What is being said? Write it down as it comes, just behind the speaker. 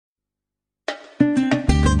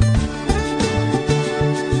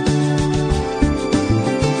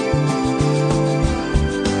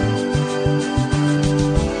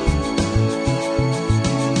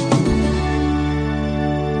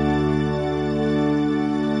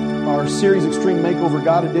our series Extreme Makeover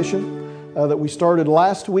God Edition that we started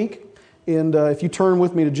last week. And if you turn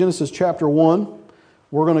with me to Genesis chapter 1,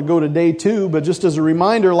 we're going to go to day 2. But just as a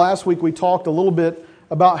reminder, last week we talked a little bit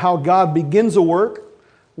about how God begins a work.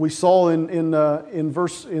 We saw in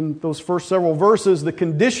those first several verses the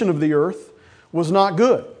condition of the earth was not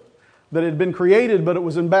good. That it had been created, but it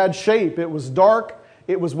was in bad shape. It was dark.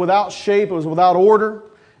 It was without shape. It was without order.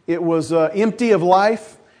 It was empty of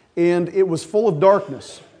life. And it was full of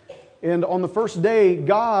darkness. And on the first day,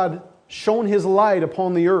 God shone His light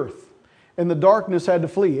upon the earth. And the darkness had to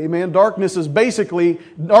flee. Amen? Darkness is basically,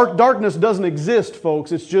 darkness doesn't exist,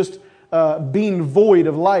 folks. It's just being void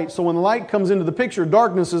of light. So when the light comes into the picture,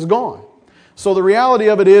 darkness is gone. So the reality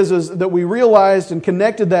of it is that we realized and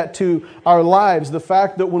connected that to our lives. The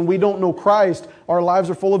fact that when we don't know Christ, our lives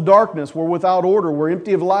are full of darkness. We're without order. We're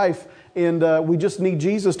empty of life. And we just need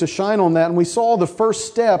Jesus to shine on that. And we saw the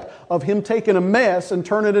first step of Him taking a mess and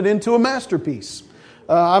turning it into a masterpiece.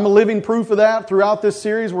 I'm a living proof of that. Throughout this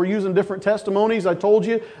series, we're using different testimonies. I told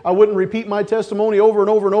you I wouldn't repeat my testimony over and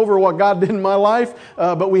over and over what God did in my life.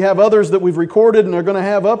 But we have others that we've recorded and are going to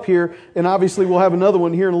have up here. And obviously we'll have another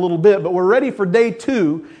one here in a little bit. But we're ready for day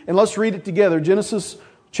 2. And let's read it together. Genesis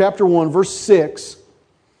chapter 1, verse 6.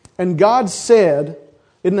 And God said,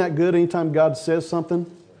 isn't that good anytime God says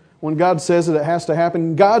something? When God says it, it has to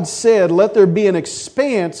happen. God said, let there be an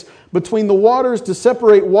expanse between the waters to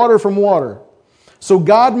separate water from water. So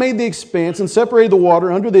God made the expanse and separated the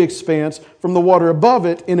water under the expanse from the water above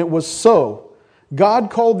it, and it was so.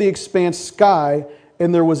 God called the expanse sky,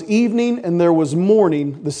 and there was evening and there was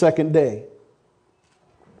morning the second day.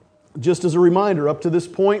 Just as a reminder, up to this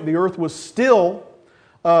point, the earth was still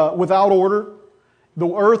without order. The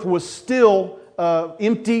earth was still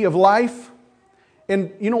empty of life.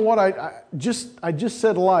 And you know what? I just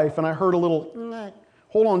said life, and I heard a little,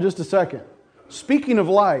 hold on just a second. Speaking of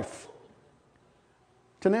life,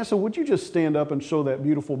 Tanessa, would you just stand up and show that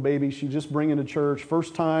beautiful baby she just bringing to church?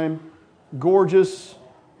 First time, gorgeous,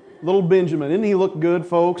 little Benjamin. Didn't he look good,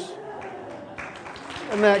 folks?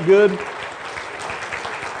 Isn't that good?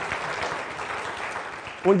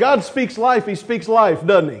 When God speaks life, He speaks life,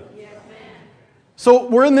 doesn't He? So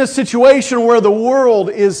we're in this situation where the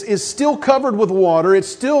world is still covered with water. It's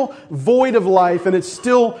still void of life, and it's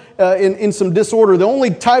still in some disorder. The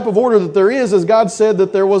only type of order that there is God said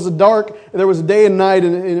that there was a day and night,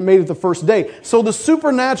 and it made it the first day. So the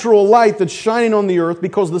supernatural light that's shining on the earth,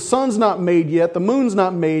 because the sun's not made yet, the moon's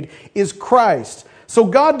not made, is Christ. So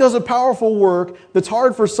God does a powerful work that's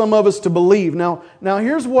hard for some of us to believe. Now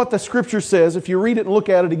here's what the Scripture says. If you read it and look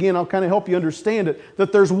at it again, I'll kind of help you understand it.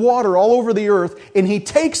 That there's water all over the earth, and He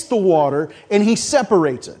takes the water and He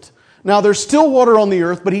separates it. Now there's still water on the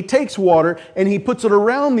earth, but He takes water and He puts it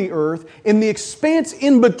around the earth, and the expanse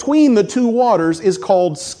in between the two waters is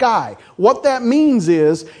called sky. What that means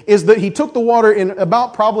is that He took the water in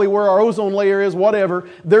about probably where our ozone layer is, whatever.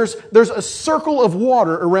 There's a circle of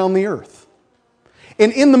water around the earth.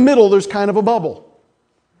 And in the middle, there's kind of a bubble.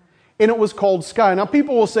 And it was called sky. Now,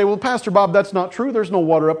 people will say, well, Pastor Bob, that's not true. There's no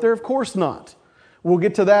water up there. Of course not. We'll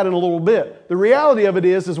get to that in a little bit. The reality of it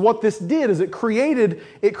is what this did is it created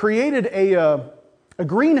a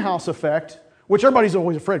greenhouse effect, which everybody's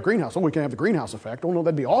always afraid, greenhouse. Oh, we can't have the greenhouse effect. Oh, no,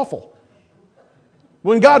 that'd be awful.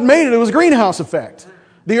 When God made it, it was a greenhouse effect.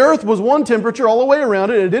 The earth was one temperature all the way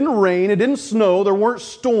around it. It didn't rain. It didn't snow. There weren't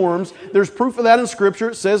storms. There's proof of that in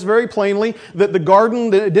Scripture. It says very plainly that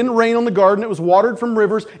it didn't rain on the garden. It was watered from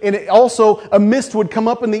rivers. And it also, a mist would come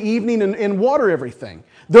up in the evening and water everything.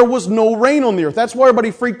 There was no rain on the earth. That's why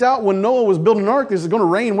everybody freaked out when Noah was building an ark. This is going to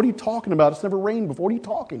rain. What are you talking about? It's never rained before. What are you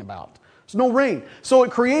talking about? There's no rain. So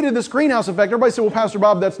it created this greenhouse effect. Everybody said, well, Pastor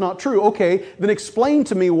Bob, that's not true. Okay, then explain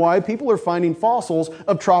to me why people are finding fossils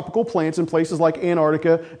of tropical plants in places like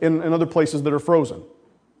Antarctica and other places that are frozen.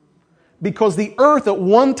 Because the earth at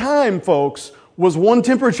one time, folks, was one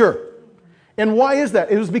temperature. And why is that?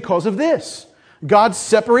 It was because of this. God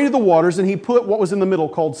separated the waters and He put what was in the middle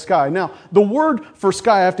called sky. Now, the word for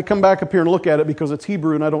sky, I have to come back up here and look at it because it's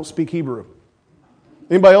Hebrew and I don't speak Hebrew.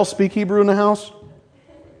 Anybody else speak Hebrew in the house?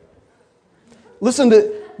 Listen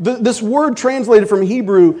to this word translated from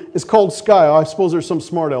Hebrew is called sky. I suppose there's some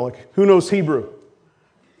smart aleck. Who knows Hebrew?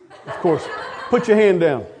 Of course. Put your hand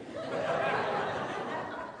down.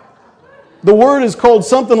 The word is called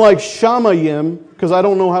something like shamayim, because I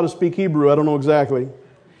don't know how to speak Hebrew. I don't know exactly.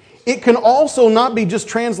 It can also not be just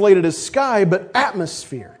translated as sky, but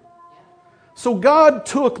atmosphere. So God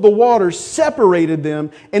took the waters, separated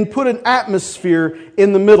them, and put an atmosphere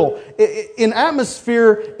in the middle. An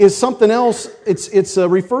atmosphere is something else. It's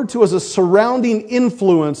referred to as a surrounding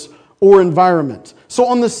influence or environment. So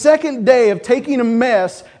on the second day of taking a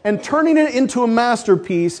mess and turning it into a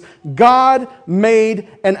masterpiece, God made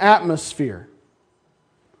an atmosphere.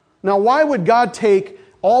 Now, why would God take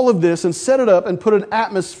all of this and set it up and put an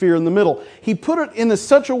atmosphere in the middle? He put it in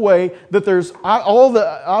such a way that there's all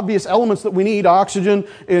the obvious elements that we need, oxygen,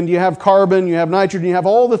 and you have carbon, you have nitrogen, you have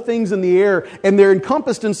all the things in the air, and they're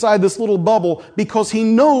encompassed inside this little bubble because He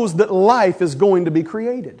knows that life is going to be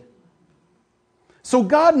created. So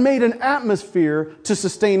God made an atmosphere to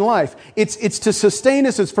sustain life. It's to sustain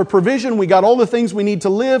us. It's for provision. We got all the things we need to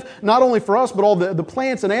live, not only for us, but all the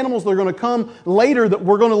plants and animals that are going to come later that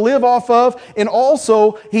we're going to live off of. And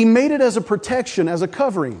also, He made it as a protection, as a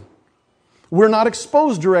covering. We're not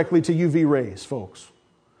exposed directly to UV rays, folks.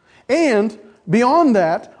 And beyond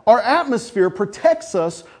that, our atmosphere protects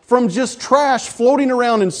us from just trash floating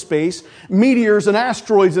around in space, meteors and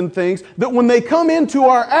asteroids and things, that when they come into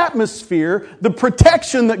our atmosphere, the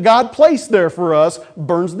protection that God placed there for us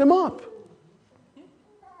burns them up.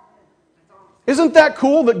 Isn't that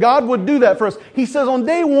cool that God would do that for us? He says on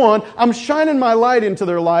day one, I'm shining my light into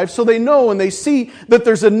their lives so they know and they see that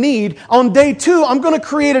there's a need. On day two, I'm going to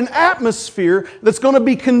create an atmosphere that's going to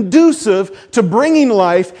be conducive to bringing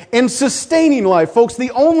life and sustaining life. Folks,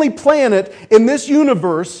 the only planet in this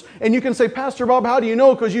universe, and you can say, Pastor Bob, how do you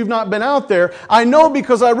know? Because you've not been out there. I know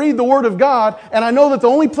because I read the Word of God, and I know that the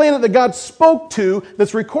only planet that God spoke to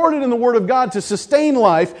that's recorded in the Word of God to sustain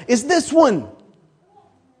life is this one.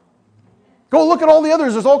 Go look at all the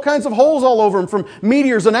others. There's all kinds of holes all over them from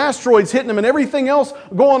meteors and asteroids hitting them and everything else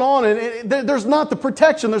going on. And there's not the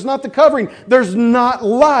protection. There's not the covering. There's not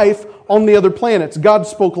life on the other planets. God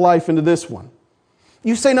spoke life into this one.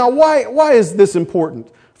 You say, now why is this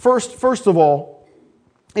important? First of all,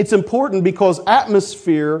 it's important because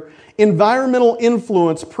atmosphere, environmental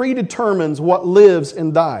influence predetermines what lives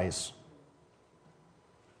and dies.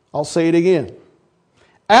 I'll say it again.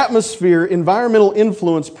 Atmosphere, environmental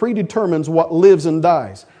influence predetermines what lives and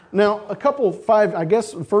dies. Now, I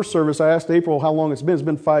guess first service I asked April how long it's been. It's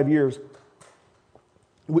been 5 years.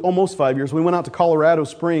 Almost 5 years. We went out to Colorado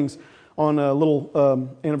Springs on a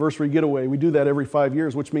little anniversary getaway. We do that every 5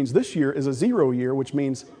 years, which means this year is a 0 year, which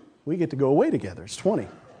means we get to go away together. It's 20.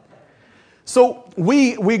 So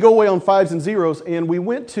we go away on 5s and 0s, and we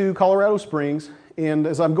went to Colorado Springs, and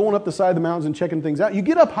as I'm going up the side of the mountains and checking things out, you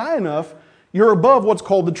get up high enough, you're above what's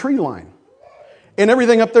called the tree line. And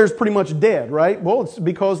everything up there is pretty much dead, right? Well, it's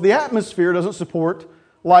because the atmosphere doesn't support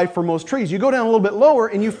life for most trees. You go down a little bit lower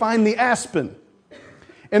and you find the aspen.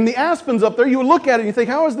 And the aspen's up there, you look at it and you think,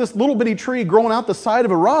 how is this little bitty tree growing out the side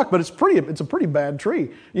of a rock? But it's a pretty bad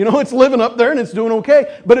tree. You know, it's living up there and it's doing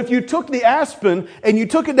okay. But if you took the aspen and you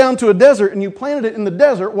took it down to a desert and you planted it in the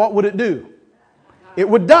desert, what would it do? It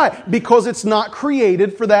would die because it's not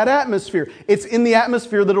created for that atmosphere. It's in the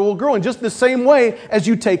atmosphere that it will grow. In just the same way as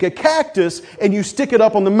you take a cactus and you stick it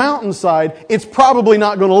up on the mountainside, it's probably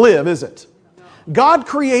not going to live, is it? God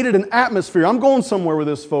created an atmosphere. I'm going somewhere with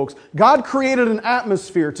this, folks. God created an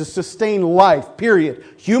atmosphere to sustain life, period.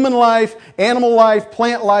 Human life, animal life,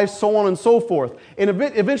 plant life, so on and so forth. And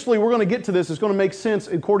eventually we're going to get to this. It's going to make sense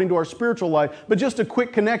according to our spiritual life. But just a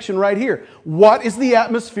quick connection right here. What is the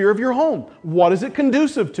atmosphere of your home? What is it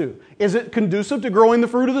conducive to? Is it conducive to growing the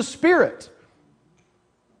fruit of the Spirit?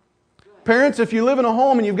 Parents, if you live in a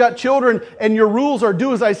home and you've got children and your rules are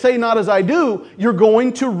do as I say, not as I do, you're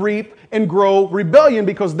going to reap and grow rebellion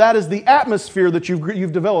because that is the atmosphere that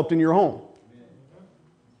you've developed in your home.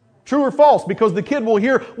 True or false? Because the kid will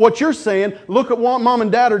hear what you're saying, look at what mom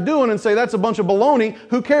and dad are doing and say, that's a bunch of baloney.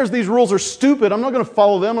 Who cares? These rules are stupid. I'm not going to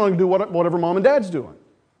follow them. I'm going to do whatever mom and dad's doing.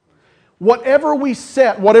 Whatever we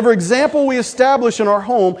set, whatever example we establish in our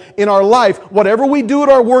home, in our life, whatever we do at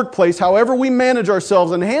our workplace, however we manage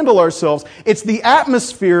ourselves and handle ourselves, it's the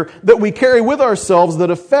atmosphere that we carry with ourselves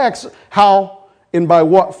that affects how and by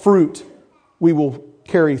what fruit we will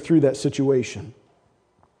carry through that situation.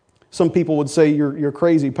 Some people would say, you're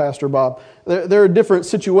crazy, Pastor Bob. There are different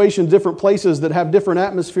situations, different places that have different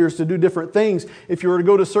atmospheres to do different things. If you were to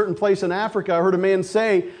go to a certain place in Africa, I heard a man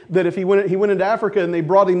say that if he went into Africa and they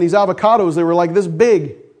brought him these avocados, they were like this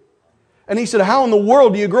big. And he said, how in the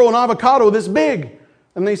world do you grow an avocado this big?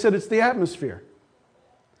 And they said, it's the atmosphere.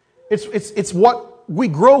 It's what we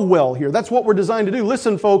grow well here. That's what we're designed to do.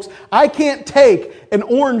 Listen, folks, I can't take an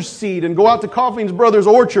orange seed and go out to Coughlin's Brothers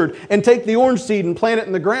Orchard and take the orange seed and plant it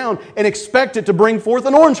in the ground and expect it to bring forth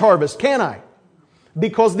an orange harvest, can I?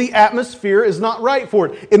 Because the atmosphere is not right for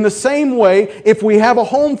it. In the same way, if we have a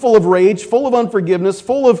home full of rage, full of unforgiveness,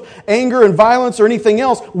 full of anger and violence or anything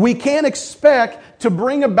else, we can't expect to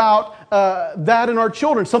bring about that in our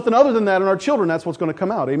children. Something other than that in our children. That's what's going to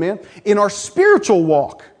come out. Amen? In our spiritual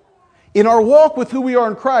walk, In our walk with who we are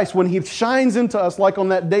in Christ, when He shines into us like on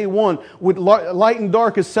that day one, with light and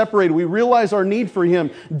dark is separated, we realize our need for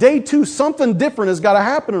Him. Day two, something different has got to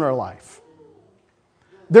happen in our life.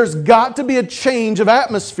 There's got to be a change of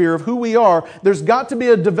atmosphere of who we are. There's got to be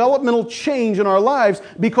a developmental change in our lives,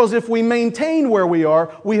 because if we maintain where we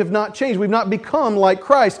are, we have not changed. We've not become like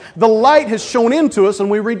Christ. The light has shone into us and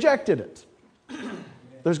we rejected it.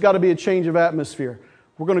 There's got to be a change of atmosphere.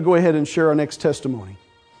 We're going to go ahead and share our next testimony.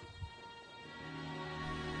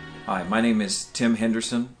 Hi, my name is Tim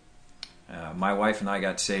Henderson. My wife and I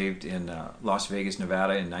got saved in Las Vegas,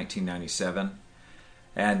 Nevada in 1997.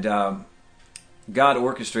 And God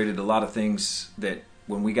orchestrated a lot of things that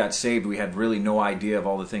when we got saved, we had really no idea of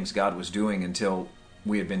all the things God was doing until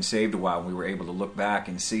we had been saved a while. And we were able to look back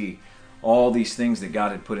and see all these things that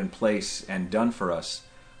God had put in place and done for us.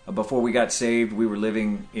 Before we got saved, we were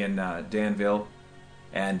living in Danville.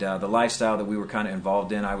 And the lifestyle that we were kind of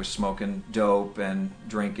involved in, I was smoking dope and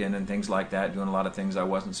drinking and things like that, doing a lot of things I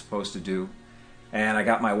wasn't supposed to do. And I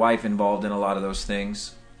got my wife involved in a lot of those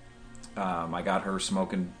things. I got her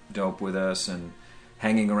smoking dope with us and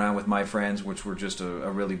hanging around with my friends, which were just a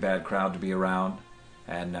really bad crowd to be around.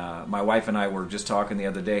 And my wife and I were just talking the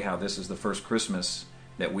other day how this is the first Christmas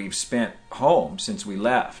that we've spent home since we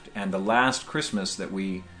left. And the last Christmas that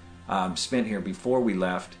we spent here before we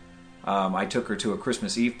left, I took her to a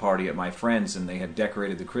Christmas Eve party at my friend's, and they had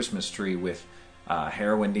decorated the Christmas tree with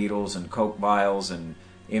heroin needles and Coke vials and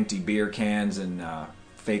empty beer cans and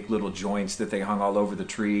fake little joints that they hung all over the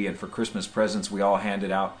tree. And for Christmas presents, we all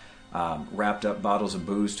handed out wrapped up bottles of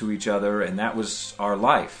booze to each other, and that was our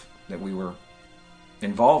life that we were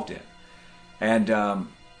involved in. And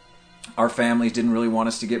our families didn't really want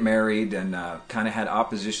us to get married, and kind of had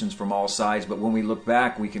oppositions from all sides. But when we look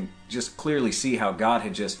back, we can just clearly see how God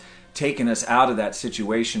had just taken us out of that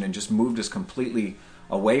situation and just moved us completely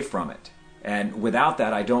away from it. And without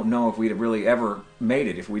that, I don't know if we'd have really ever made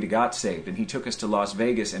it if we'd have got saved. And He took us to Las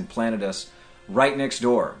Vegas and planted us right next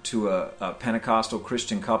door to a Pentecostal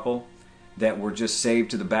Christian couple that were just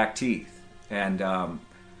saved to the back teeth. And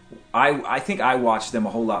I think I watched them a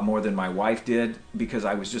whole lot more than my wife did, because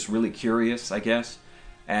I was just really curious, I guess.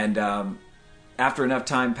 And after enough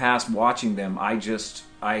time passed watching them, I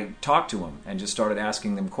talked to them and just started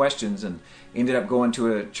asking them questions, and ended up going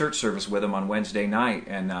to a church service with them on Wednesday night.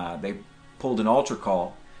 And they pulled an altar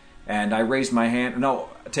call, and I raised my hand. No,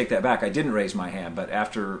 I take that back. I didn't raise my hand, but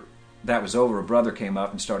after that was over, a brother came up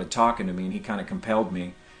and started talking to me, and he kind of compelled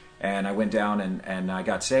me, and I went down and I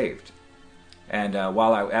got saved. And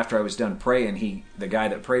after I was done praying, the guy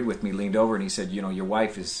that prayed with me leaned over and he said, "You know, your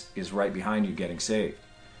wife is right behind you getting saved."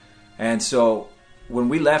 And so when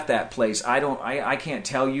we left that place, I can't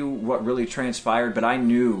tell you what really transpired, but I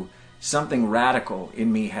knew something radical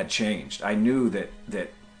in me had changed. I knew that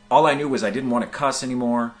all I knew was I didn't want to cuss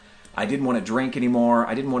anymore. I didn't want to drink anymore.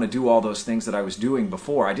 I didn't want to do all those things that I was doing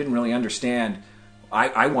before. I didn't really understand.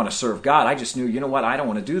 I want to serve God. I just knew, you know what, I don't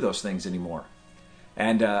want to do those things anymore.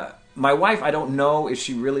 And my wife, I don't know if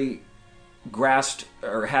she really grasped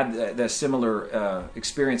or had the similar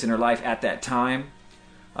experience in her life at that time.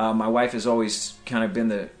 My wife has always kind of been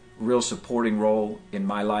the real supporting role in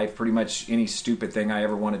my life. Pretty much any stupid thing I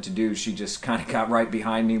ever wanted to do, she just kind of got right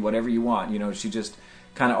behind me. Whatever you want, she just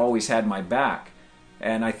kind of always had my back.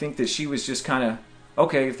 And I think that she was just kind of,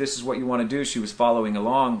 okay, if this is what you want to do, she was following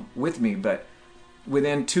along with me. But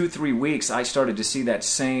within 2-3 weeks, I started to see that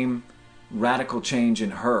same radical change in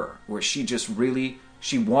her, where she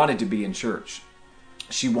wanted to be in church.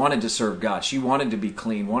 She wanted to serve God. She wanted to be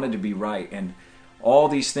clean, wanted to be right. And all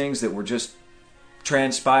these things that were just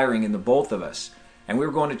transpiring in the both of us. And we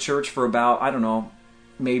were going to church for about, I don't know,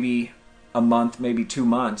 maybe a month, maybe 2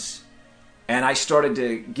 months. And I started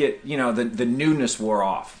to get, the newness wore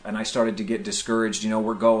off. And I started to get discouraged.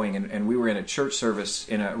 We're going, and we were in a church service,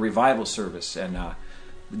 in a revival service. And a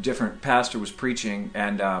different pastor was preaching.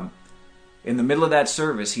 And in the middle of that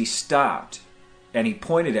service, he stopped. And he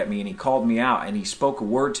pointed at me, and he called me out. And he spoke a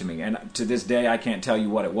word to me. And to this day, I can't tell you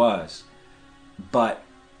what it was. But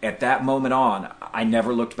at that moment on, I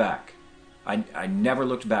never looked back. I never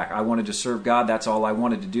looked back. I wanted to serve God. That's all I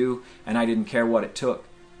wanted to do. And I didn't care what it took.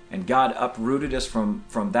 And God uprooted us from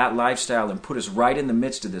that lifestyle and put us right in the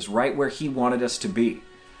midst of this, right where He wanted us to be.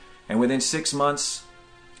 And within 6 months,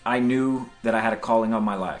 I knew that I had a calling on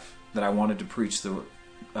my life, that I wanted to preach the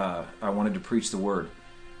word.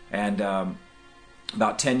 And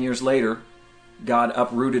about 10 years later, God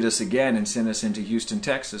uprooted us again and sent us into Houston,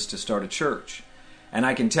 Texas to start a church. And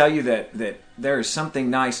I can tell you that there is something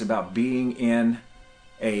nice about being in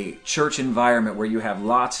a church environment where you have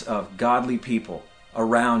lots of godly people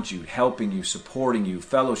around you, helping you, supporting you,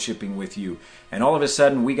 fellowshipping with you. And all of a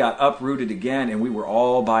sudden we got uprooted again and we were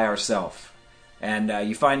all by ourselves. And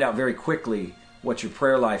you find out very quickly what your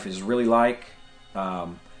prayer life is really like,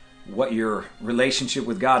 what your relationship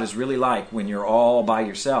with God is really like when you're all by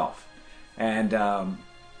yourself. And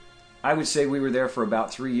I would say we were there for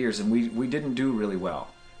about 3 years, and we didn't do really well.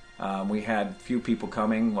 We had few people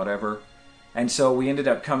coming, whatever. And so we ended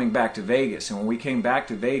up coming back to Vegas. And when we came back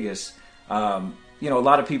to Vegas, a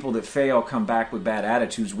lot of people that fail come back with bad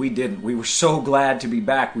attitudes. We didn't. We were so glad to be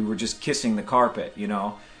back. We were just kissing the carpet,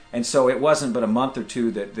 And so it wasn't but a month or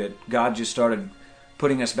two that God just started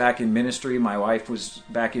putting us back in ministry. My wife was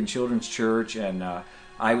back in children's church, and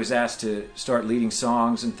I was asked to start leading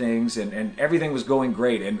songs and things, and everything was going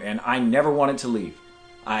great, and I never wanted to leave.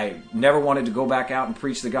 I never wanted to go back out and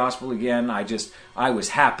preach the gospel again. I was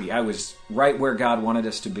happy. I was right where God wanted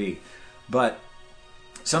us to be. But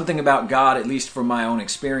something about God, at least from my own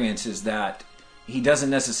experience, is that He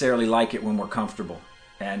doesn't necessarily like it when we're comfortable,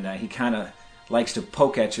 and He kind of likes to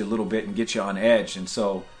poke at you a little bit and get you on edge. And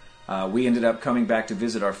so we ended up coming back to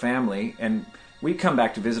visit our family, and we come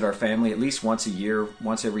back to visit our family at least once a year,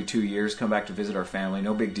 once every 2 years, come back to visit our family,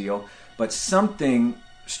 no big deal. But something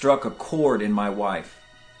struck a chord in my wife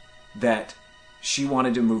that she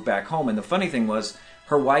wanted to move back home. And the funny thing was,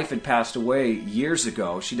 her wife had passed away years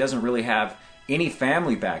ago. She doesn't really have any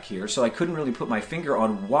family back here, so I couldn't really put my finger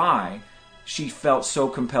on why she felt so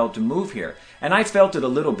compelled to move here. And I felt it a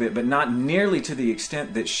little bit, but not nearly to the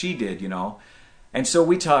extent that she did, And so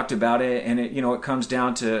we talked about it, and it comes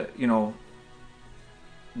down to,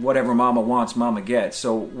 whatever mama wants, mama gets.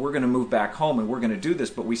 So we're going to move back home, and we're going to do this.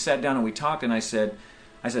 But we sat down and we talked, and I said,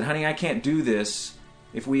 honey, I can't do this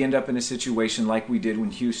if we end up in a situation like we did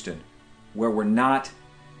in Houston, where we're not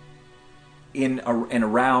in and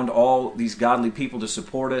around all these godly people to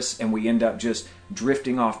support us, and we end up just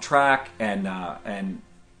drifting off track, and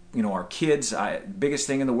our kids, biggest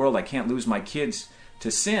thing in the world, I can't lose my kids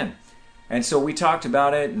to sin. And so we talked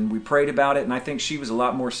about it, and we prayed about it, and I think she was a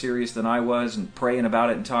lot more serious than I was, and praying about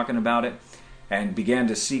it and talking about it, and began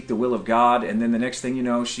to seek the will of God. And then the next thing you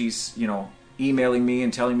know, she's emailing me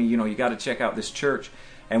and telling me, you got to check out this church.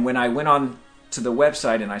 And when I went on to the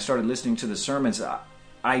website and I started listening to the sermons,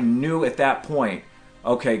 I knew at that point,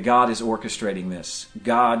 okay, God is orchestrating this.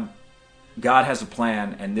 God has a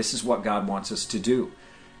plan, and this is what God wants us to do.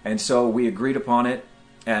 And so we agreed upon it.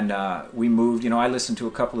 And we moved. I listened to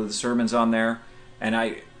a couple of the sermons on there, and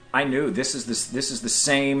I knew this is the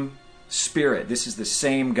same Spirit. This is the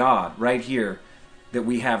same God right here that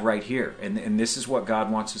we have right here, and this is what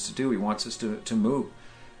God wants us to do. He wants us to move.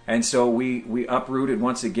 And so we uprooted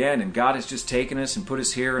once again, and God has just taken us and put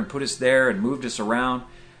us here and put us there and moved us around.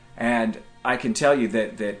 And I can tell you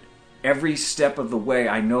that every step of the way,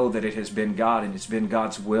 I know that it has been God, and it's been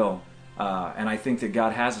God's will. And I think that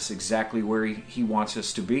God has us exactly where He wants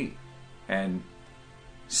us to be. And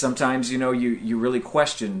sometimes, you really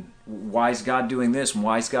question, why is God doing this? And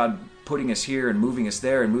why is God putting us here and moving us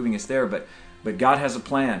there and moving us there? But God has a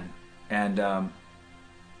plan. And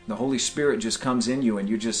the Holy Spirit just comes in you, and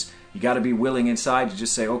you got to be willing inside to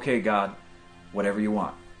just say, okay, God, whatever you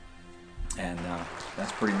want. And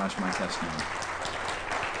that's pretty much my testimony.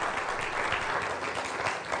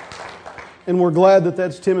 And we're glad that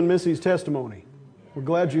that's Tim and Missy's testimony. We're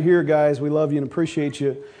glad you're here, guys. We love you and appreciate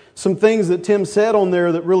you. Some things that Tim said on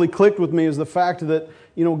there that really clicked with me is the fact that,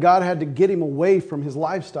 God had to get him away from his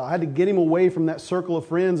lifestyle, had to get him away from that circle of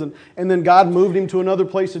friends, and then God moved him to another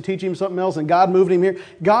place to teach him something else, and God moved him here.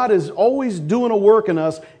 God is always doing a work in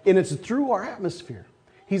us, and it's through our atmosphere.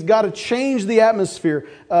 He's got to change the atmosphere.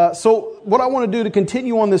 So what I want to do to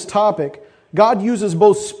continue on this topic, God uses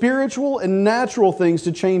both spiritual and natural things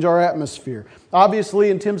to change our atmosphere. Obviously,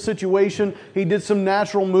 in Tim's situation, he did some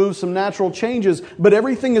natural moves, some natural changes, but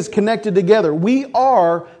everything is connected together. We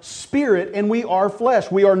are spirit and we are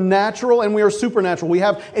flesh. We are natural and we are supernatural. We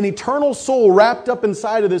have an eternal soul wrapped up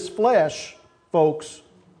inside of this flesh, folks,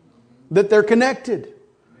 that they're connected.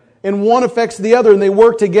 And one affects the other, and they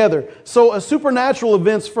work together. So a supernatural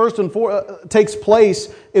event first and foremost takes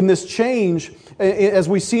place in this change. As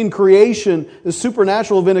we see in creation, the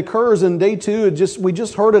supernatural event occurs in day 2. We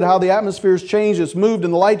just heard it, how the atmosphere's changed. It's moved,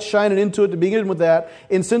 and the light's shining into it to begin with that.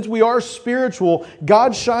 And since we are spiritual,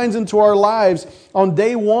 God shines into our lives on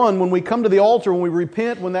day 1 when we come to the altar, when we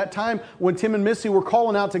repent, when that time when Tim and Missy were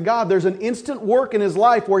calling out to God, there's an instant work in his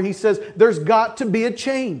life where he says, there's got to be a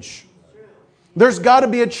change. There's got to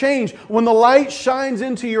be a change. When the light shines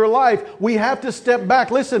into your life, we have to step back.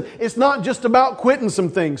 Listen, it's not just about quitting some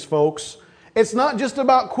things, folks. It's not just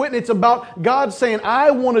about quitting. It's about God saying,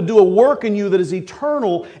 I want to do a work in you that is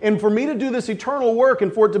eternal. And for me to do this eternal work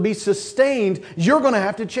and for it to be sustained, you're going to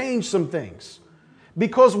have to change some things.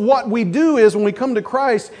 Because what we do is when we come to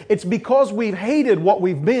Christ, it's because we've hated what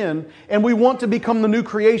we've been and we want to become the new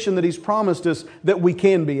creation that He's promised us that we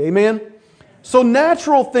can be. Amen? So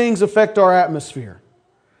natural things affect our atmosphere.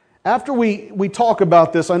 After we talk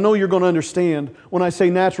about this, I know you're going to understand when I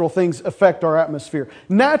say natural things affect our atmosphere.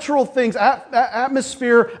 Natural things,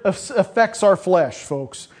 atmosphere affects our flesh,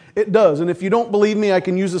 folks. It does. And if you don't believe me, I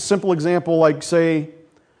can use a simple example like, say,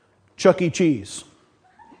 Chuck E. Cheese.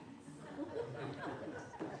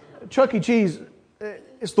 Chuck E. Cheese,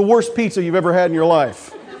 it's the worst pizza you've ever had in your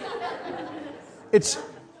life. It's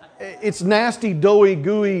nasty, doughy,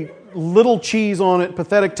 gooey, little cheese on it,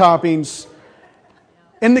 pathetic toppings.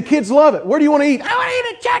 And the kids love it. Where do you want to eat? I want to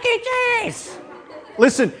eat at Chuck E. Cheese.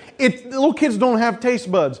 Listen, little kids don't have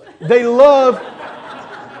taste buds. They love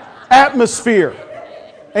atmosphere.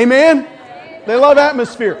 Amen? They love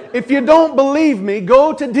atmosphere. If you don't believe me,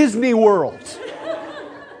 go to Disney World.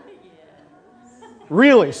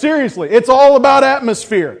 Really, seriously, it's all about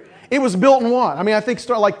atmosphere. It was built in what? I mean, I think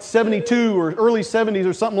start like 72 or early 70s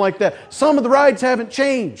or something like that. Some of the rides haven't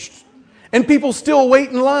changed. And people still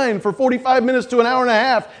wait in line for 45 minutes to an hour and a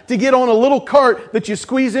half to get on a little cart that you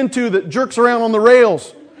squeeze into that jerks around on the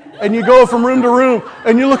rails. And you go from room to room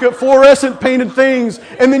and you look at fluorescent painted things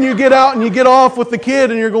and then you get out and you get off with the kid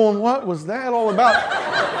and you're going, what was that all about?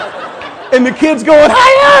 And the kid's going,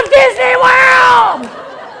 I love Disney World!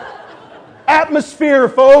 Atmosphere,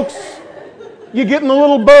 folks. You get in the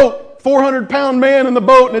little boat, 400-pound man in the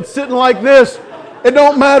boat and it's sitting like this. It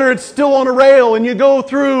don't matter, it's still on a rail, and you go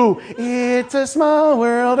through. It's a small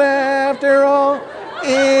world after all.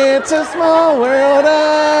 It's a small world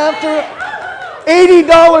after all.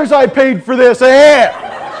 $80 I paid for this.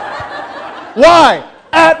 Why?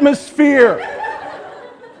 Atmosphere.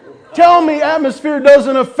 Tell me atmosphere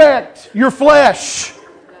doesn't affect your flesh.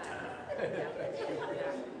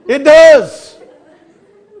 It does.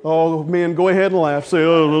 Oh, man, go ahead and laugh. Say,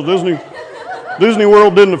 oh, Disney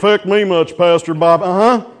World didn't affect me much, Pastor Bob.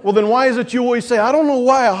 Well, then why is it you always say, I don't know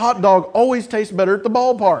why a hot dog always tastes better at the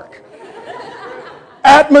ballpark?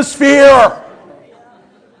 Atmosphere.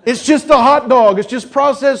 It's just a hot dog. It's just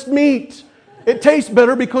processed meat. It tastes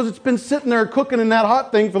better because it's been sitting there cooking in that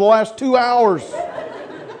hot thing for the last 2 hours.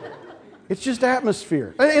 It's just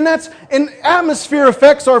atmosphere. And atmosphere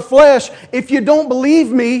affects our flesh. If you don't believe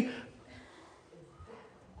me,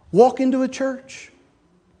 walk into a church.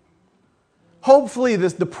 Hopefully,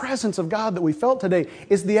 the presence of God that we felt today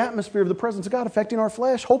is the atmosphere of the presence of God affecting our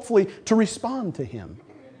flesh, hopefully to respond to Him.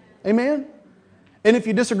 Amen? And if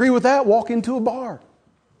you disagree with that, walk into a bar.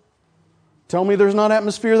 Tell me there's not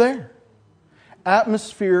atmosphere there.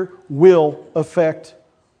 Atmosphere will affect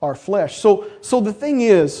our flesh. So the thing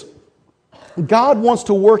is, God wants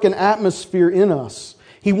to work an atmosphere in us.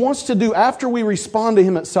 He wants to do, after we respond to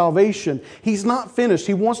Him at salvation, He's not finished.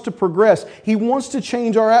 He wants to progress. He wants to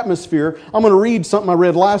change our atmosphere. I'm going to read something I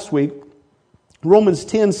read last week. Romans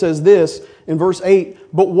 10 says this in verse 8,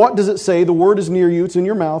 but what does it say? The word is near you, it's in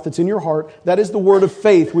your mouth, it's in your heart. That is the word of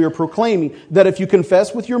faith we are proclaiming, that if you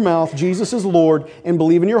confess with your mouth Jesus is Lord and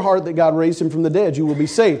believe in your heart that God raised Him from the dead, you will be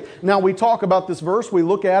saved. Now we talk about this verse, we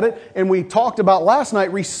look at it, and we talked about last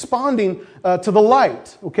night responding to the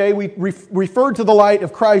light. Okay, we referred to the light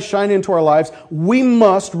of Christ shining into our lives. We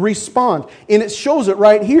must respond. And it shows it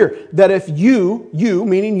right here, that if you,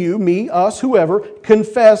 meaning you, me, us, whoever,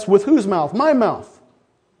 confess with whose mouth? My mouth.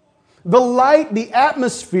 The light, the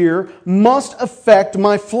atmosphere must affect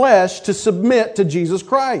my flesh to submit to Jesus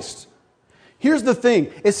Christ. Here's the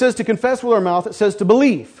thing. It says to confess with our mouth. It says to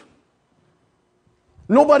believe.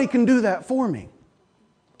 Nobody can do that for me.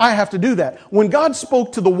 I have to do that. When God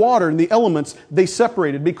spoke to the water and the elements, they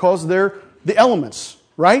separated because they're the elements,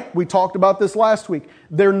 right? We talked about this last week.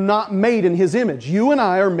 They're not made in His image. You and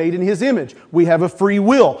I are made in His image. We have a free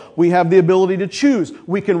will. We have the ability to choose.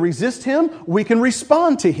 We can resist Him. We can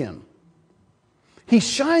respond to Him. He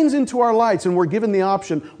shines into our lights and we're given the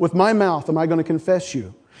option, with my mouth, am I going to confess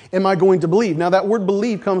you? Am I going to believe? Now that word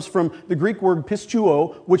believe comes from the Greek word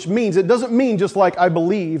pistuo, which means, it doesn't mean just like I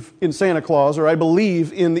believe in Santa Claus, or I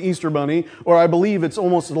believe in the Easter Bunny, or I believe it's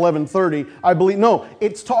almost 11:30. I believe, no,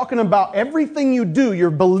 it's talking about everything you do.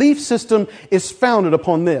 Your belief system is founded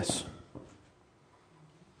upon this.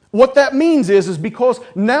 What that means is because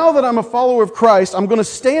now that I'm a follower of Christ, I'm going to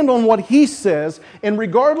stand on what He says, and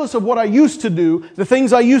regardless of what I used to do, the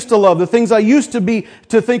things I used to love, the things I used to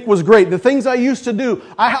think was great, the things I used to do,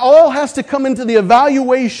 all has to come into the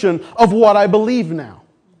evaluation of what I believe now.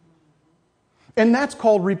 And that's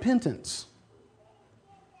called repentance.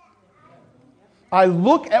 I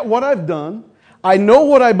look at what I've done, I know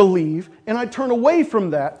what I believe, and I turn away from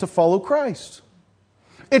that to follow Christ.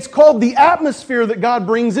 It's called the atmosphere that God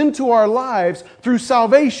brings into our lives through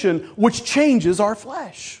salvation, which changes our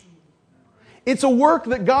flesh. It's a work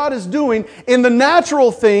that God is doing in the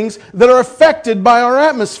natural things that are affected by our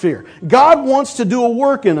atmosphere. God wants to do a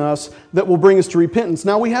work in us that will bring us to repentance.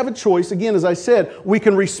 Now we have a choice. Again, as I said, we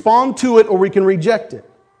can respond to it or we can reject it.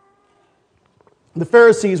 The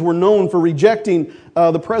Pharisees were known for rejecting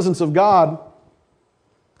the presence of God.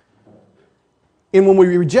 And when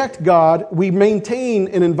we reject God, we maintain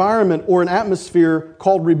an environment or an atmosphere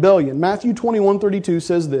called rebellion. Matthew 21:32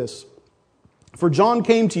 says this. For John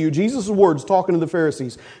came to you, Jesus' words talking to the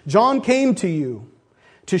Pharisees, John came to you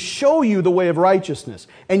to show you the way of righteousness,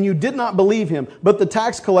 and you did not believe him, but the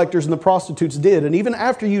tax collectors and the prostitutes did. And even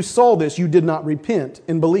after you saw this, you did not repent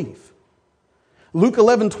and believe. Luke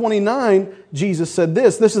 11:29, Jesus said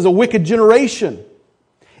this is a wicked generation.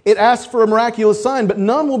 It asks for a miraculous sign, but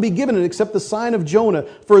none will be given it except the sign of Jonah.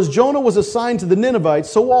 For as Jonah was a sign to the Ninevites,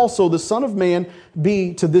 so also the Son of Man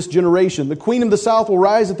be to this generation. The queen of the south will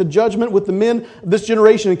rise at the judgment with the men of this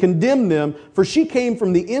generation and condemn them, for she came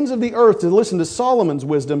from the ends of the earth to listen to Solomon's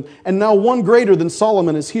wisdom, and now one greater than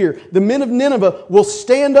Solomon is here. The men of Nineveh will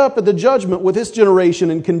stand up at the judgment with this generation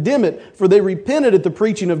and condemn it, for they repented at the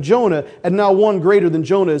preaching of Jonah, and now one greater than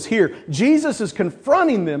Jonah is here. Jesus is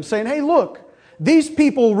confronting them, saying, hey, look, these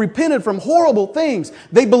people repented from horrible things.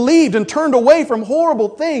 They believed and turned away from horrible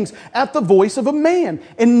things at the voice of a man.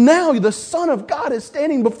 And now the Son of God is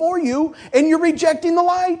standing before you and you're rejecting the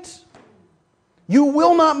light. You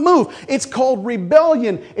will not move. It's called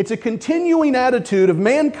rebellion. It's a continuing attitude of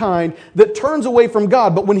mankind that turns away from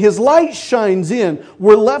God. But when His light shines in,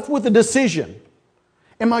 we're left with a decision.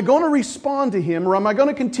 Am I going to respond to Him or am I going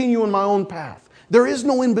to continue on my own path? There is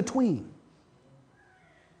no in between.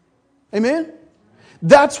 Amen?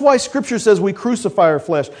 That's why Scripture says we crucify our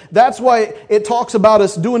flesh. That's why it talks about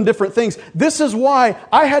us doing different things. This is why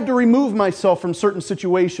I had to remove myself from certain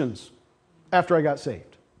situations after I got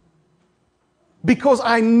saved. Because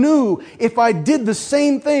I knew if I did the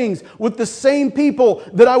same things with the same people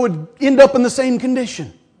that I would end up in the same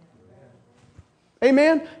condition.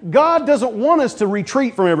 Amen? God doesn't want us to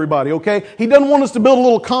retreat from everybody, okay? He doesn't want us to build a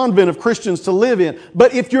little convent of Christians to live in.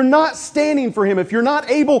 But if you're not standing for Him, if you're not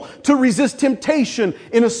able to resist temptation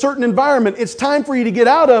in a certain environment, it's time for you to get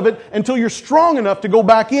out of it until you're strong enough to go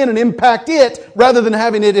back in and impact it rather than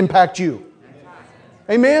having it impact you.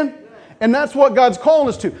 Amen? And that's what God's calling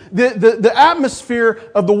us to. The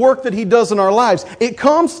atmosphere of the work that He does in our lives. It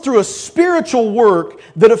comes through a spiritual work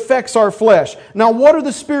that affects our flesh. Now, what are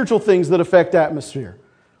the spiritual things that affect atmosphere?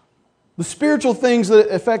 The spiritual things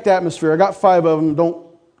that affect atmosphere. I got 5 of them. Don't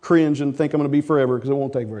cringe and think I'm going to be forever because it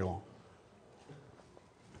won't take very long.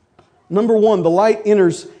 Number 1, the light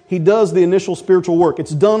enters. He does the initial spiritual work.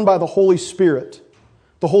 It's done by the Holy Spirit.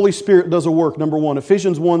 The Holy Spirit does a work. Number 1.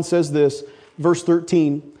 Ephesians 1 says this, verse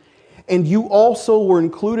 13. And you also were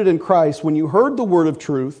included in Christ when you heard the word of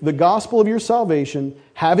truth, the gospel of your salvation,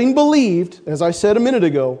 having believed, as I said a minute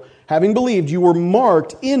ago, having believed, you were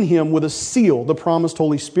marked in Him with a seal, the promised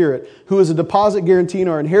Holy Spirit, who is a deposit guaranteeing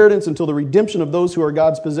our inheritance until the redemption of those who are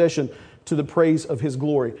God's possession, to the praise of His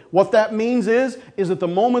glory. What that means is that the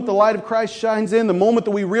moment the light of Christ shines in, the moment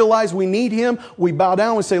that we realize we need Him, we bow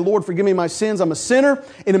down and say, Lord, forgive me my sins, I'm a sinner,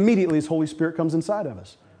 and immediately His Holy Spirit comes inside of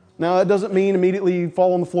us. Now, that doesn't mean immediately you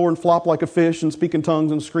fall on the floor and flop like a fish and speak in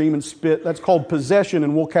tongues and scream and spit. That's called possession,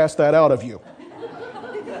 and we'll cast that out of you.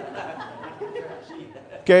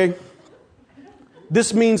 Okay?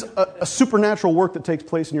 This means a supernatural work that takes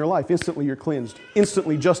place in your life. Instantly you're cleansed.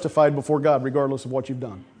 Instantly justified before God, regardless of what you've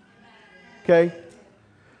done. Okay?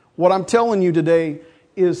 What I'm telling you today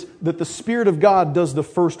is that the Spirit of God does the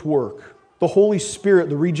first work. The Holy Spirit,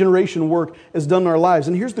 the regeneration work, is done in our lives.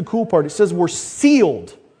 And here's the cool part. It says we're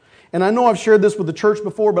sealed. And I know I've shared this with the church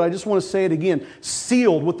before, but I just want to say it again.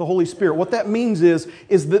 Sealed with the Holy Spirit. What that means is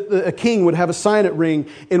that a king would have a signet ring,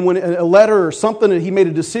 and when a letter or something, and he made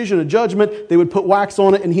a decision, a judgment, they would put wax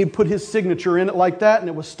on it, and he'd put his signature in it like that, and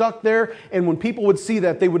it was stuck there. And when people would see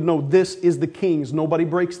that, they would know this is the king's. Nobody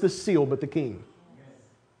breaks the seal but the king.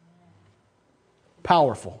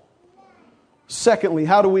 Powerful. Secondly,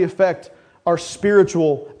 how do we affect our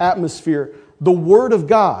spiritual atmosphere? The Word of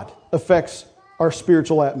God affects our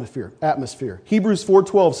spiritual atmosphere. Hebrews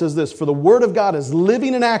 4:12 says this, for the Word of God is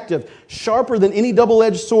living and active, sharper than any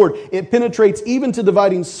double-edged sword. It penetrates even to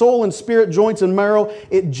dividing soul and spirit, joints and marrow.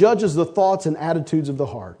 It judges the thoughts and attitudes of the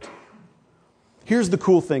heart. Here's the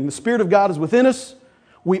cool thing. The Spirit of God is within us.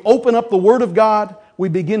 We open up the Word of God. We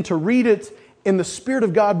begin to read it. And the Spirit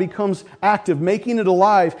of God becomes active, making it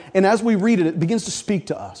alive. And as we read it, it begins to speak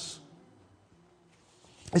to us.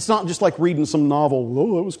 It's not just like reading some novel.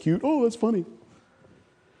 Oh, that was cute. Oh, that's funny.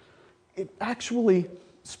 It actually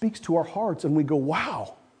speaks to our hearts and we go,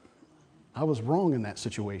 wow, I was wrong in that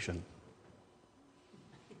situation.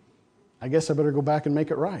 I guess I better go back and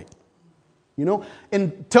make it right. You know?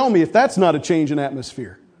 And tell me if that's not a change in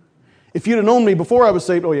atmosphere. If you'd have known me before I was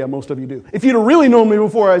saved, oh yeah, most of you do. If you'd have really known me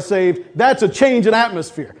before I was saved, that's a change in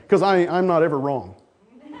atmosphere. Because I'm not ever wrong.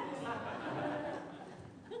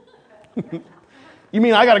 You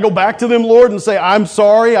mean I got to go back to them, Lord, and say, I'm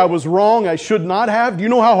sorry, I was wrong, I should not have? Do you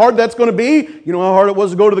know how hard that's going to be? You know how hard it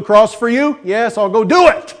was to go to the cross for you? Yes, I'll go do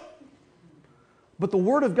it. But the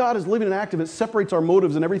Word of God is living and active. It separates our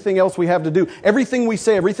motives and everything else we have to do. Everything we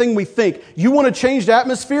say, everything we think. You want to change the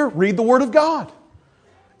atmosphere? Read the Word of God.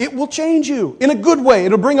 It will change you in a good way.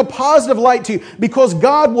 It'll bring a positive light to you because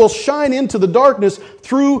God will shine into the darkness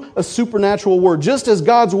through a supernatural Word. Just as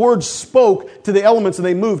God's Word spoke to the elements and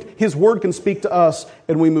they moved, His Word can speak to us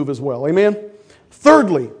and we move as well. Amen?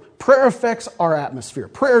 Thirdly, prayer affects our atmosphere.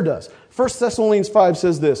 Prayer does. 1 Thessalonians 5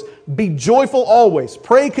 says this, be joyful always,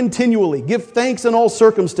 pray continually, give thanks in all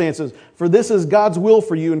circumstances, for this is God's will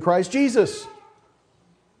for you in Christ Jesus.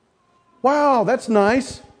 Wow, that's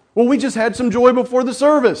nice. Well, we just had some joy before the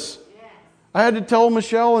service. I had to tell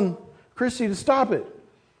Michelle and Chrissy to stop it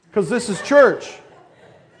because this is church.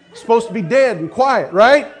 It's supposed to be dead and quiet,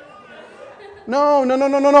 right? No.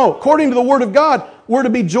 According to the Word of God, we're to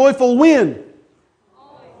be joyful when?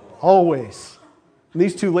 Always. And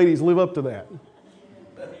these two ladies live up to that.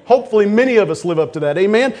 Hopefully many of us live up to that.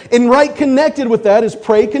 Amen? And right connected with that is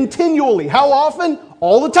pray continually. How often?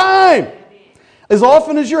 All the time. As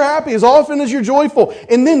often as you're happy, as often as you're joyful.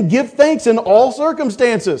 And then give thanks in all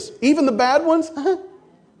circumstances. Even the bad ones.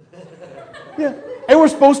 Yeah. And we're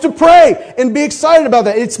supposed to pray and be excited about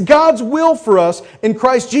that. It's God's will for us in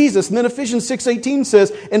Christ Jesus. And then Ephesians 6:18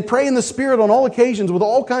 says, and pray in the Spirit on all occasions with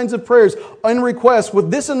all kinds of prayers and requests.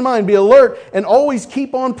 With this in mind, be alert and always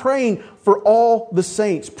keep on praying for all the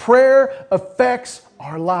saints. Prayer affects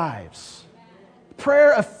our lives.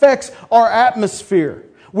 Prayer affects our atmosphere.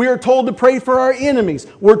 We are told to pray for our enemies.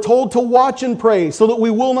 We're told to watch and pray so that we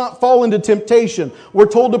will not fall into temptation. We're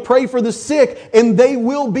told to pray for the sick and they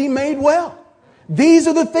will be made well. These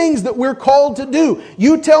are the things that we're called to do.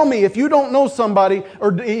 You tell me if you don't know somebody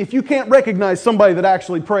or if you can't recognize somebody that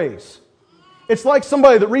actually prays. It's like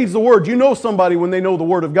somebody that reads the Word. You know somebody when they know the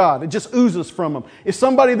Word of God. It just oozes from them. If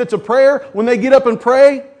somebody that's a prayer, when they get up and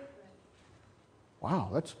pray, wow,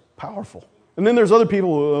 that's powerful. And then there's other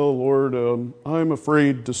people, oh Lord, I'm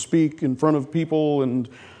afraid to speak in front of people and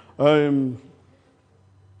I'm...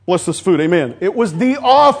 Bless this food, amen. It was the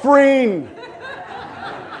offering.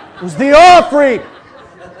 It was the offering.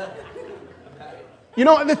 You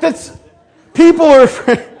know, that's... People are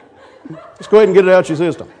afraid. Just go ahead and get it out your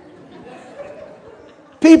system.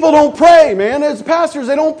 People don't pray, man. As pastors,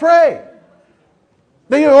 they don't pray.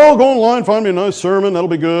 They go online, find me a nice sermon, that'll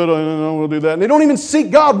be good, we'll do that. And they don't even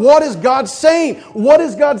seek God. What is God saying? What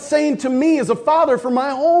is God saying to me as a father for my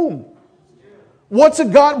home? What's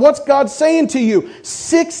God saying to you?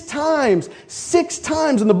 6 times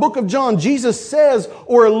in the book of John, Jesus says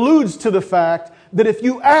or alludes to the fact that if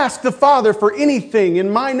you ask the Father for anything in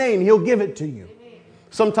my name, He'll give it to you.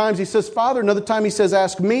 Sometimes He says, Father. Another time He says,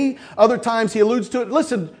 ask me. Other times He alludes to it.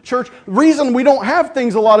 Listen, church, the reason we don't have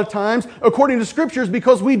things a lot of times, according to Scripture, is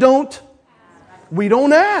because we don't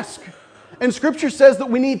ask. And Scripture says that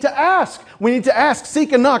we need to ask. We need to ask,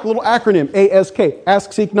 seek, and knock. A little acronym, ASK.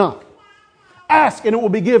 Ask, seek, knock. Ask, and it will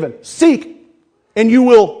be given. Seek, and you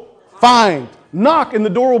will find. Knock, and the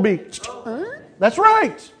door will be... That's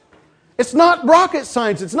right. It's not rocket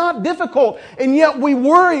science. It's not difficult. And yet we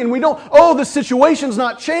worry and we don't, the situation's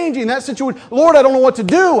not changing. That situation, Lord, I don't know what to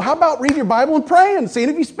do. How about read your Bible and pray and seeing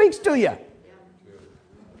if He speaks to you?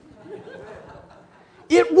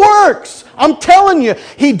 It works. I'm telling you,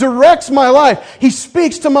 He directs my life. He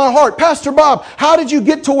speaks to my heart. Pastor Bob, how did you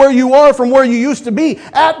get to where you are from where you used to be?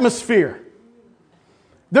 Atmosphere.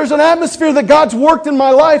 There's an atmosphere that God's worked in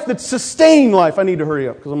my life that's sustained life. I need to hurry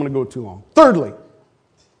up because I'm going to go too long.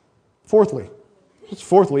 Fourthly. It's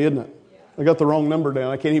fourthly, isn't it? I got the wrong number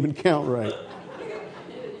down. I can't even count right.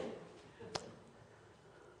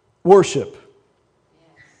 Worship.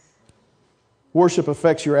 Worship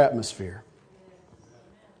affects your atmosphere.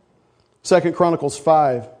 2 Chronicles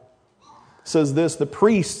 5 says this, the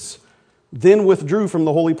priests then withdrew from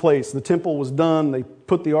the holy place. The temple was done. They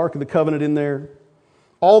put the Ark of the Covenant in there.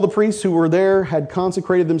 All the priests who were there had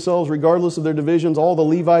consecrated themselves regardless of their divisions. All the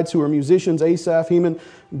Levites who were musicians, Asaph, Heman,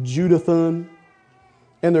 Jeduthun,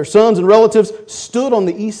 and their sons and relatives stood on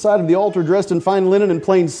the east side of the altar dressed in fine linen and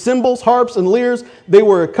playing cymbals, harps, and lyres. They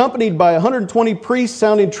were accompanied by 120 priests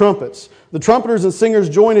sounding trumpets. The trumpeters and singers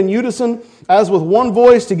joined in unison, as with one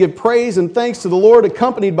voice, to give praise and thanks to the Lord,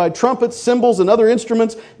 accompanied by trumpets, cymbals, and other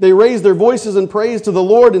instruments. They raised their voices in praise to the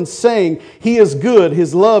Lord and sang, "He is good,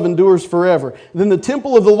 His love endures forever." Then the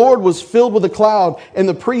temple of the Lord was filled with a cloud, and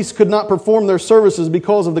the priests could not perform their services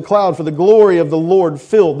because of the cloud, for the glory of the Lord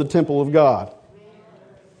filled the temple of God.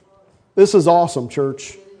 This is awesome,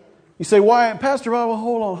 church. You say, why, Pastor Bob,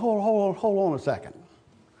 hold on a second.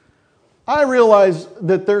 I realize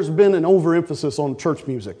that there's been an overemphasis on church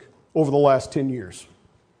music over the last 10 years.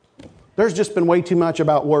 There's just been way too much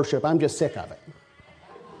about worship. I'm just sick of it.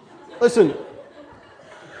 Listen,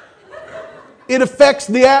 it affects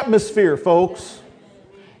the atmosphere, folks.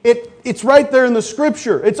 It's right there in the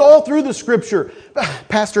Scripture. It's all through the Scripture.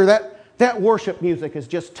 Pastor, that worship music is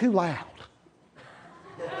just too loud.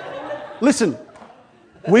 Listen,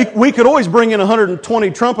 we could always bring in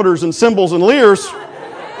 120 trumpeters and cymbals and lyres.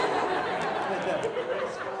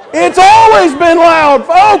 It's always been loud,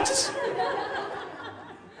 folks.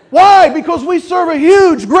 Why? Because we serve a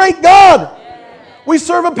huge, great God. We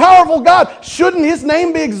serve a powerful God. Shouldn't His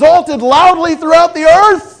name be exalted loudly throughout the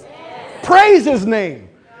earth? Praise His name.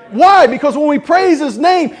 Why? Because when we praise His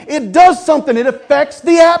name, it does something. It affects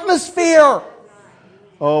the atmosphere.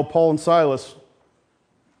 Oh, Paul and Silas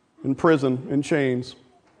in prison, in chains.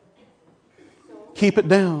 Keep it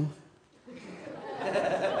down.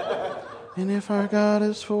 And if our God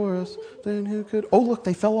is for us, then who could... Oh, look,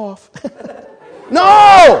 they fell off.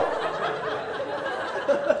 No!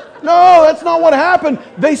 No, that's not what happened.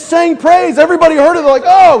 They sang praise. Everybody heard it. They're like,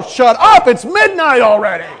 oh, shut up. It's midnight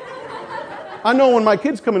already. I know when my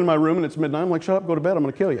kids come into my room and it's midnight, I'm like, shut up, go to bed. I'm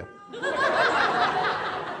going to kill you.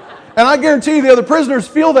 And I guarantee you the other prisoners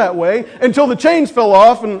feel that way until the chains fell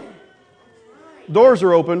off and doors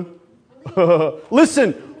are open.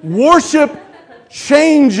 Listen, worship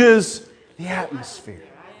changes the atmosphere.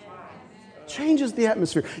 Changes the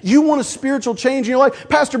atmosphere. You want a spiritual change in your life?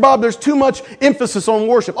 Pastor Bob, there's too much emphasis on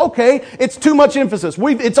worship. Okay, it's too much emphasis.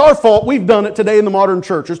 It's our fault. We've done it today in the modern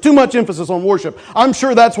church. There's too much emphasis on worship. I'm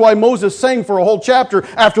sure that's why Moses sang for a whole chapter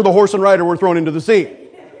after the horse and rider were thrown into the sea.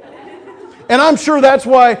 And I'm sure that's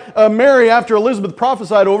why Mary, after Elizabeth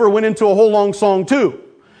prophesied over, went into a whole long song too.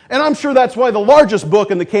 And I'm sure that's why the largest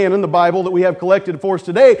book in the canon, the Bible, that we have collected for us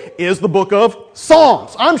today is the book of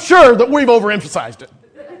Psalms. I'm sure that we've overemphasized it.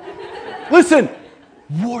 Listen,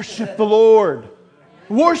 worship the Lord.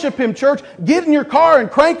 Worship Him, church. Get in your car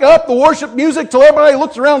and crank up the worship music till everybody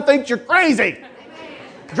looks around and thinks you're crazy.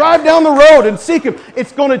 Drive down the road and seek Him.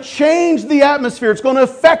 It's going to change the atmosphere. It's going to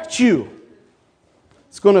affect you.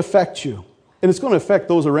 It's going to affect you. And it's going to affect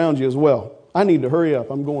those around you as well. I need to hurry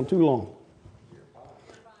up. I'm going too long.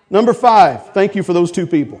 Number 5. Thank you for those 2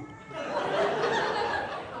 people.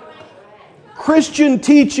 Christian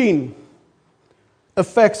teaching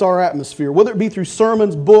affects our atmosphere. Whether it be through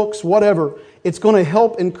sermons, books, whatever, it's going to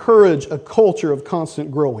help encourage a culture of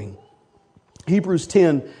constant growing. Hebrews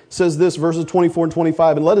 10 says this, verses 24 and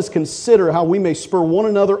 25, and let us consider how we may spur one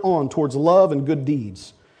another on towards love and good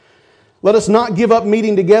deeds. Let us not give up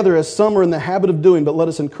meeting together as some are in the habit of doing, but let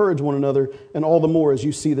us encourage one another, and all the more as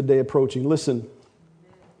you see the day approaching. Listen,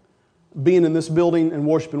 being in this building and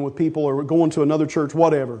worshiping with people or going to another church,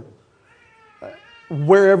 whatever,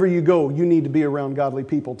 wherever you go, you need to be around godly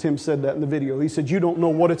people. Tim said that in the video. He said, you don't know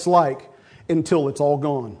what it's like until it's all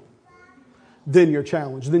gone. Then your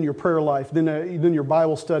challenge, then your prayer life, then your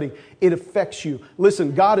Bible study, it affects you.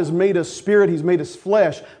 Listen, God has made us spirit, He's made us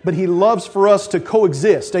flesh, but He loves for us to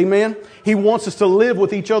coexist, amen? He wants us to live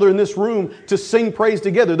with each other in this room, to sing praise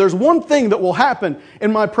together. There's one thing that will happen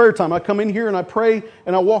in my prayer time. I come in here and I pray,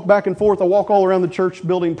 and I walk back and forth, I walk all around the church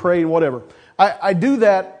building, pray and whatever. I do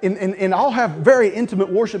that, and I'll have very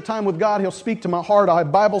intimate worship time with God. He'll speak to my heart. I'll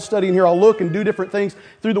have Bible study in here. I'll look and do different things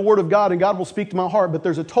through the Word of God, and God will speak to my heart. But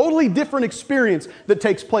there's a totally different experience that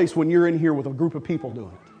takes place when you're in here with a group of people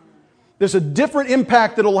doing it. There's a different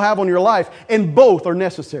impact that it'll have on your life, and both are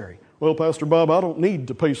necessary. Well, Pastor Bob, I don't need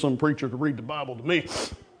to pay some preacher to read the Bible to me.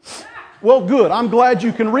 Well, good. I'm glad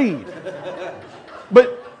you can read.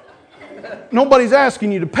 But nobody's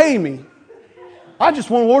asking you to pay me. I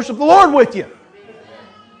just want to worship the Lord with you.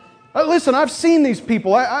 Listen, I've seen these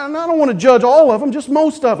people. I don't want to judge all of them, just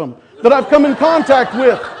most of them that I've come in contact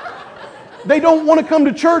with. They don't want to come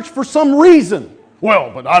to church for some reason.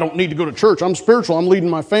 Well, but I don't need to go to church. I'm spiritual. I'm leading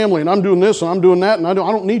my family, and I'm doing this, and I'm doing that, and I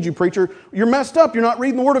don't need you, preacher. You're messed up. You're not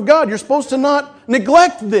reading the Word of God. You're supposed to not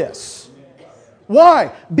neglect this.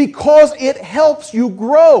 Why? Because it helps you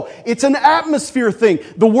grow. It's an atmosphere thing.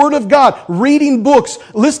 The Word of God, reading books,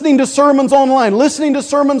 listening to sermons online, listening to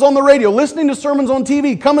sermons on the radio, listening to sermons on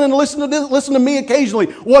TV, coming and listen to me occasionally.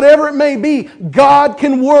 Whatever it may be, God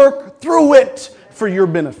can work through it for your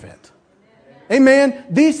benefit. Amen.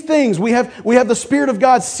 These things, we have the Spirit of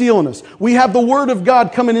God sealing us. We have the Word of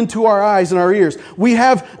God coming into our eyes and our ears. We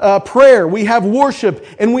have prayer. We have worship.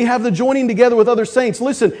 And we have the joining together with other saints.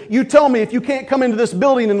 Listen, you tell me if you can't come into this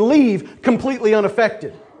building and leave completely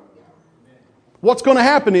unaffected. What's going to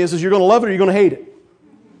happen is you're going to love it or you're going to hate it.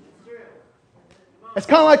 It's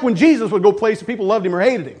kind of like when Jesus would go places, people loved Him or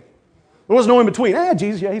hated Him. There was no in between.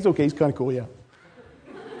 Jesus, yeah, He's okay. He's kind of cool, yeah.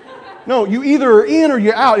 No, you either are in or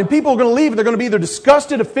you're out. And people are going to leave and they're going to be either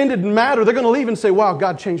disgusted, offended, and mad, or they're going to leave and say, wow,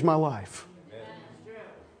 God changed my life. Amen.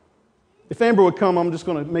 If Amber would come, I'm just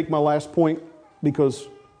going to make my last point because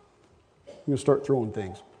I'm going to start throwing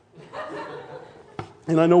things.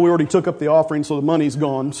 And I know we already took up the offering, so the money's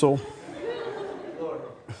gone. So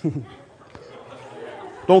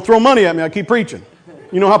don't throw money at me. I keep preaching.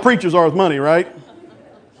 You know how preachers are with money, right?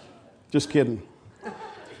 Just kidding.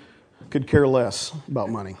 Could care less about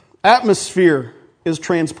money. Atmosphere is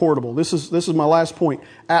transportable. This is my last point.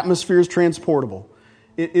 Atmosphere is transportable.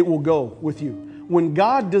 It will go with you. When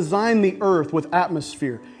God designed the earth with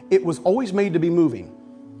atmosphere, it was always made to be moving.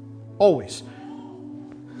 Always.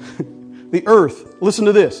 The earth, listen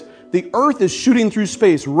to this. The earth is shooting through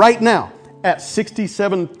space right now at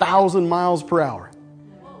 67,000 miles per hour.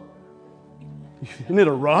 Isn't it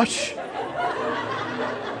a rush?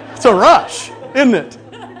 It's a rush, isn't it?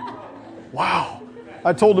 Wow.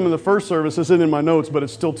 I told them in the first service, this isn't in my notes, but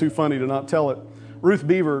it's still too funny to not tell it. Ruth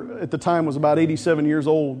Beaver at the time was about 87 years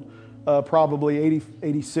old, probably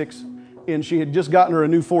 86, and she had just gotten her a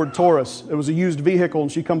new Ford Taurus. It was a used vehicle,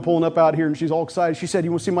 and she come pulling up out here, and she's all excited. She said, you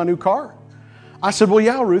want to see my new car? I said, well,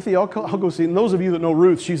 yeah, Ruthie, I'll go see it. And those of you that know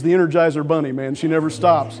Ruth, she's the Energizer Bunny, man. She never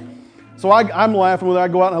stops. So I'm laughing with her. I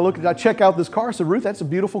go out and I check out this car. I said, Ruth, that's a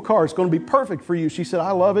beautiful car. It's going to be perfect for you. She said,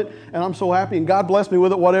 I love it, and I'm so happy, and God bless me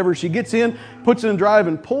with it, whatever. She gets in, puts it in drive,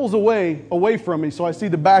 and pulls away from me, so I see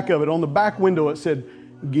the back of it. On the back window, it said,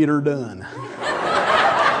 get her done.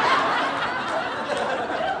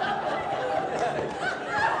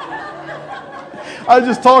 I was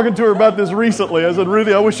just talking to her about this recently. I said,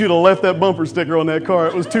 Ruthie, I wish you'd have left that bumper sticker on that car.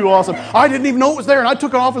 It was too awesome. I didn't even know it was there, and I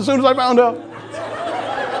took it off as soon as I found out.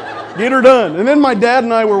 Get her done. And then my dad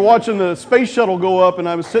and I were watching the space shuttle go up, and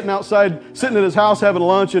I was sitting outside, sitting at his house having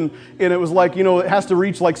lunch, and it was like, it has to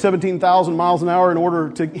reach like 17,000 miles an hour in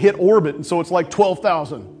order to hit orbit, and so it's like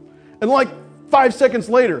 12,000. And like 5 seconds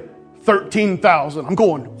later, 13,000. I'm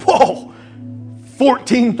going, whoa,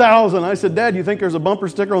 14,000. I said, Dad, you think there's a bumper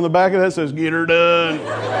sticker on the back of that that says, get her done?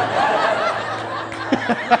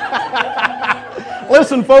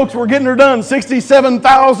 Listen, folks, we're getting her done.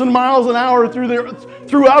 67,000 miles an hour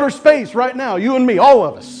through outer space right now. You and me, all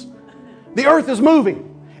of us. The earth is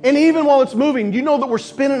moving. And even while it's moving, do you know that we're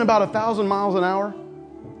spinning about 1,000 miles an hour?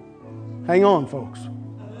 Hang on, folks.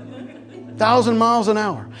 1,000 miles an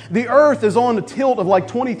hour. The earth is on a tilt of like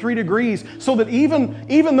 23 degrees, so that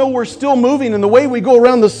even though we're still moving in the way we go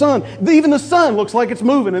around the sun, even the sun looks like it's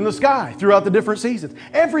moving in the sky throughout the different seasons.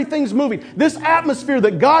 Everything's moving. This atmosphere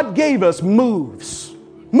that God gave us moves.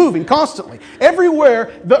 Moving constantly.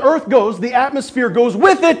 Everywhere the earth goes, the atmosphere goes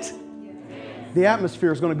with it. The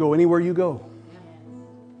atmosphere is going to go anywhere you go.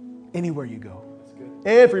 Anywhere you go.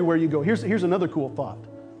 Everywhere you go. Here's another cool thought.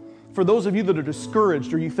 For those of you that are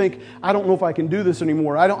discouraged, or you think, I don't know if I can do this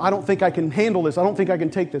anymore. I don't think I can handle this. I don't think I can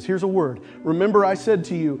take this. Here's a word. Remember I said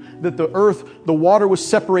to you that the earth, the water was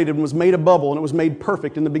separated and was made a bubble, and it was made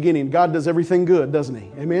perfect in the beginning. God does everything good, doesn't He?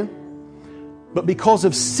 Amen? But because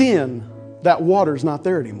of sin, that water's not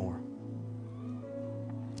there anymore.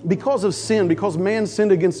 Because of sin, because man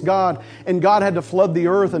sinned against God, and God had to flood the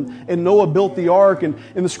earth, and Noah built the ark, and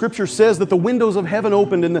the Scripture says that the windows of heaven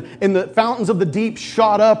opened, and the fountains of the deep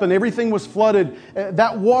shot up, and everything was flooded.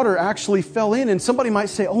 That water actually fell in, and somebody might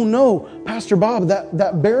say, oh no, Pastor Bob,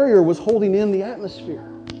 that barrier was holding in the atmosphere.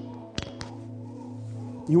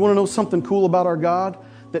 You want to know something cool about our God?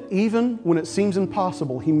 That even when it seems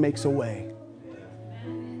impossible, He makes a way.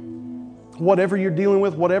 Whatever you're dealing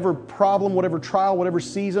with, whatever problem, whatever trial, whatever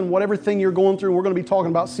season, whatever thing you're going through, we're going to be talking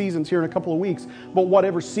about seasons here in a couple of weeks, but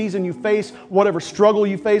whatever season you face, whatever struggle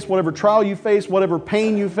you face, whatever trial you face, whatever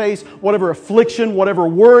pain you face, whatever affliction, whatever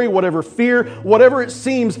worry, whatever fear, whatever it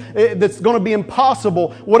seems that's going to be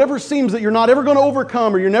impossible, whatever seems that you're not ever going to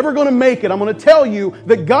overcome or you're never going to make it, I'm going to tell you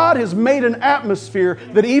that God has made an atmosphere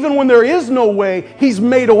that even when there is no way, He's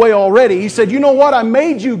made a way already. He said, you know what? I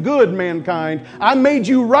made you good, mankind. I made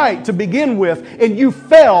you right to begin been with and you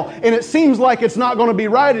fell and it seems like it's not going to be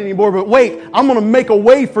right anymore, but wait, I'm going to make a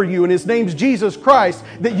way for you, and His name's Jesus Christ,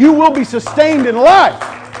 that you will be sustained in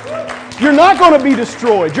life. You're not going to be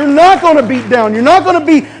destroyed. You're not going to beat down. You're not going to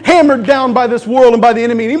be hammered down by this world and by the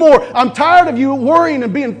enemy anymore. I'm tired of you worrying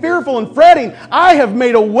and being fearful and fretting. I have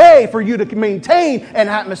made a way for you to maintain an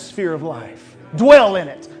atmosphere of life. Dwell in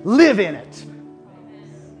it. Live in it.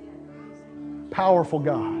 Powerful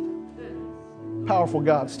God. Powerful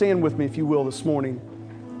God. Stand with me, if you will, this morning.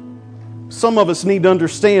 Some of us need to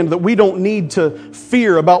understand that we don't need to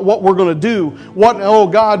fear about what we're going to do. Oh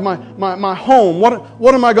God, my home.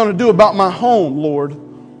 What am I going to do about my home, Lord?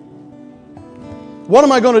 What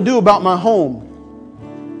am I going to do about my home?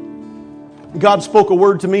 God spoke a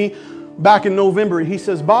word to me back in November. He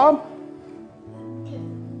says, Bob,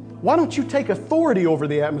 why don't you take authority over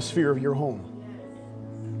the atmosphere of your home?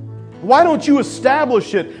 Why don't you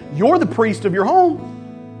establish it? You're the priest of your home.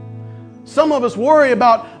 Some of us worry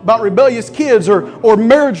about rebellious kids or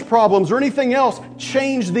marriage problems or anything else.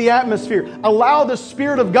 Change the atmosphere. Allow the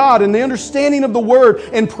Spirit of God and the understanding of the Word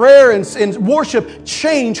and prayer and worship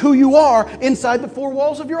change who you are inside the four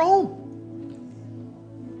walls of your home.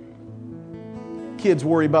 Kids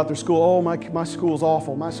worry about their school. Oh, my school's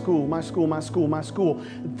awful. My school.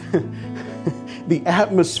 The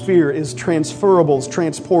atmosphere is transferable, it's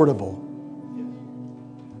transportable.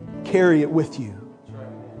 Carry it with you.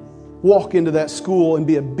 Walk into that school and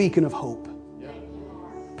be a beacon of hope.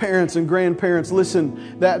 Parents and grandparents,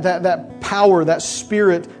 listen, that power, that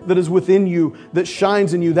spirit that is within you, that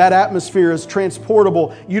shines in you, that atmosphere is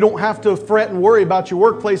transportable. You don't have to fret and worry about your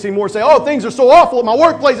workplace anymore. Say, oh, things are so awful at my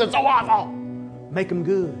workplace, it's so awful. Make them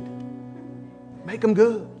good. Make them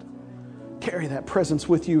good. Carry that presence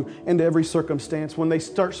with you into every circumstance. When they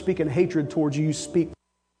start speaking hatred towards you, you speak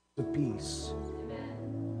of peace.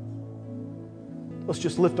 Let's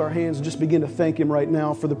just lift our hands and just begin to thank Him right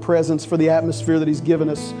now for the presence, for the atmosphere that He's given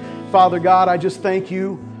us. Father God, I just thank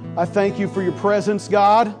You. I thank You for Your presence,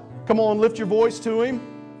 God. Come on, lift your voice to Him.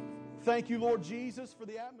 Thank You, Lord Jesus, for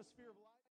the atmosphere of life.